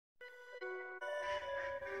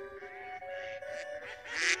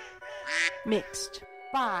Mixed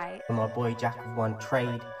by my boy Jack of One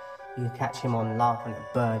Trade. You can catch him on Laughing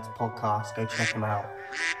at Birds podcast. Go check him out.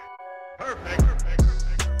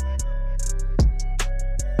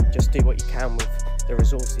 Just do what you can with the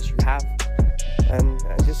resources you have, and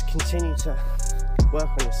just continue to work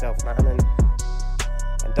on yourself, man,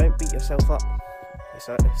 and don't beat yourself up. It's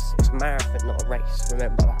a marathon, not a race.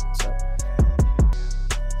 Remember that.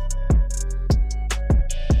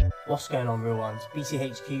 So, what's going on, real ones?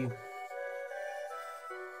 BCHQ.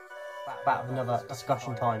 Back with another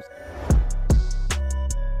discussion time.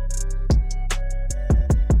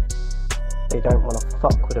 They don't want to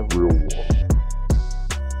fuck with a real one.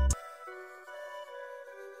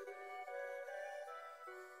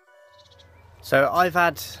 So I've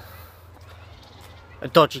had a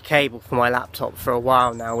dodgy cable for my laptop for a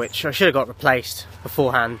while now, which I should have got replaced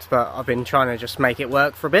beforehand, but I've been trying to just make it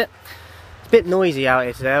work for a bit. It's a bit noisy out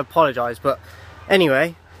here today, I apologise, but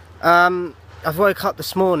anyway, I've woke up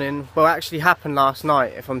this morning, well, it actually happened last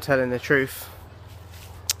night, if I'm telling the truth,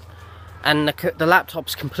 and the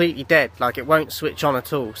laptop's completely dead, like it won't switch on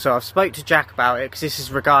at all. So I've spoke to Jack about it, because this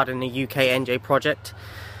is regarding the UK&NJ project,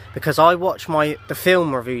 because I watch the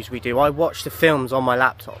film reviews we do, I watch the films on my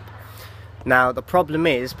laptop. Now the problem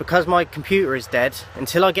is, because my computer is dead,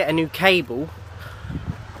 until I get a new cable,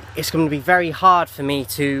 it's going to be very hard for me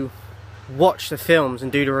to watch the films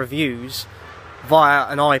and do the reviews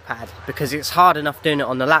via an iPad, because it's hard enough doing it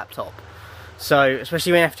on the laptop. So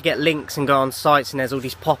especially when you have to get links and go on sites and there's all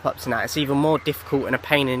these pop-ups and that, it's even more difficult and a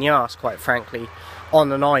pain in the arse, quite frankly,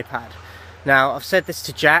 on an iPad. Now I've said this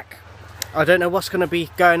to Jack, I don't know what's going to be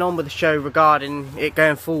going on with the show regarding it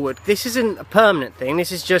going forward. This isn't a permanent thing,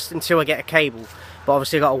 this is just until I get a cable, but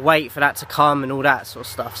obviously I've got to wait for that to come and all that sort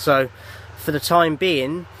of stuff. So for the time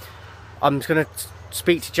being, I'm just going to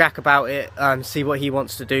speak to Jack about it and see what he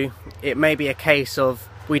wants to do. It may be a case of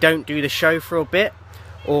we don't do the show for a bit,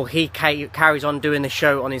 or he carries on doing the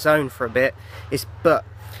show on his own for a bit. But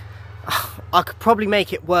I could probably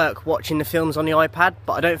make it work watching the films on the iPad,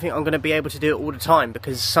 but I don't think I'm going to be able to do it all the time,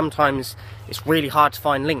 because sometimes it's really hard to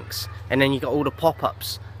find links, and then you got all the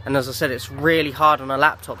pop-ups, and as I said, it's really hard on a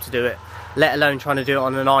laptop to do it, let alone trying to do it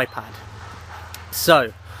on an iPad.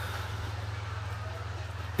 So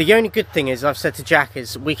the only good thing is, I've said to Jack,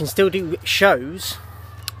 is we can still do shows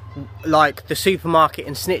like the supermarket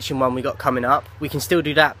and snitching one we got coming up. We can still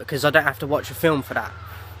do that because I don't have to watch a film for that.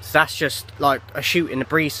 So that's just like a shoot in the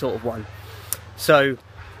breeze sort of one. So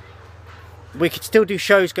we could still do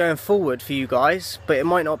shows going forward for you guys, but it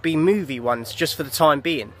might not be movie ones just for the time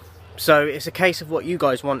being. So it's a case of what you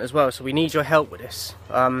guys want as well, so we need your help with this.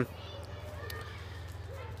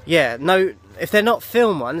 Yeah, no, if they're not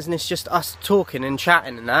film ones and it's just us talking and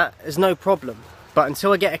chatting and that, there's no problem. But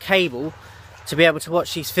until I get a cable to be able to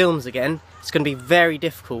watch these films again, it's going to be very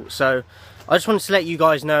difficult. So I just wanted to let you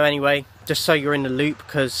guys know anyway, just so you're in the loop,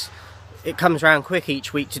 because it comes around quick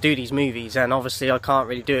each week to do these movies, and obviously I can't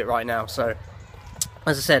really do it right now. So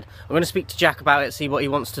as I said, I'm going to speak to Jack about it, see what he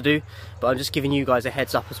wants to do, but I'm just giving you guys a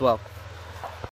heads up as well.